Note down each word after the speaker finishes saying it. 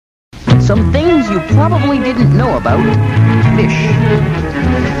Some things you probably didn't know about fish.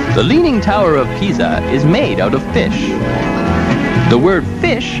 The Leaning Tower of Pisa is made out of fish. The word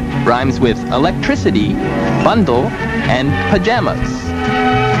fish rhymes with electricity, bundle, and pajamas.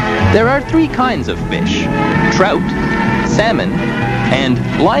 There are 3 kinds of fish: trout, salmon, and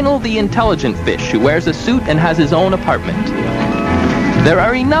Lionel the intelligent fish who wears a suit and has his own apartment. There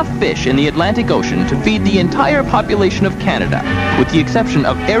are enough fish in the Atlantic Ocean to feed the entire population of Canada, with the exception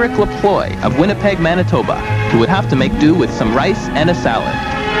of Eric Laploy of Winnipeg, Manitoba, who would have to make do with some rice and a salad.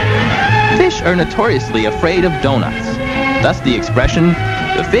 Fish are notoriously afraid of donuts. Thus the expression,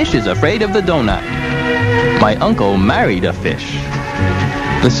 "The fish is afraid of the donut." My uncle married a fish.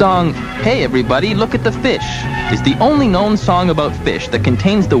 The song, "Hey everybody, look at the fish," is the only known song about fish that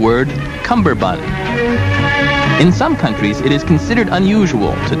contains the word cummerbund. In some countries, it is considered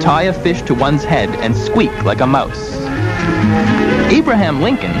unusual to tie a fish to one's head and squeak like a mouse. Abraham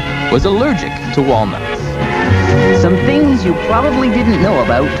Lincoln was allergic to walnuts. Some things you probably didn't know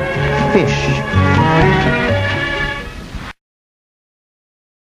about fish.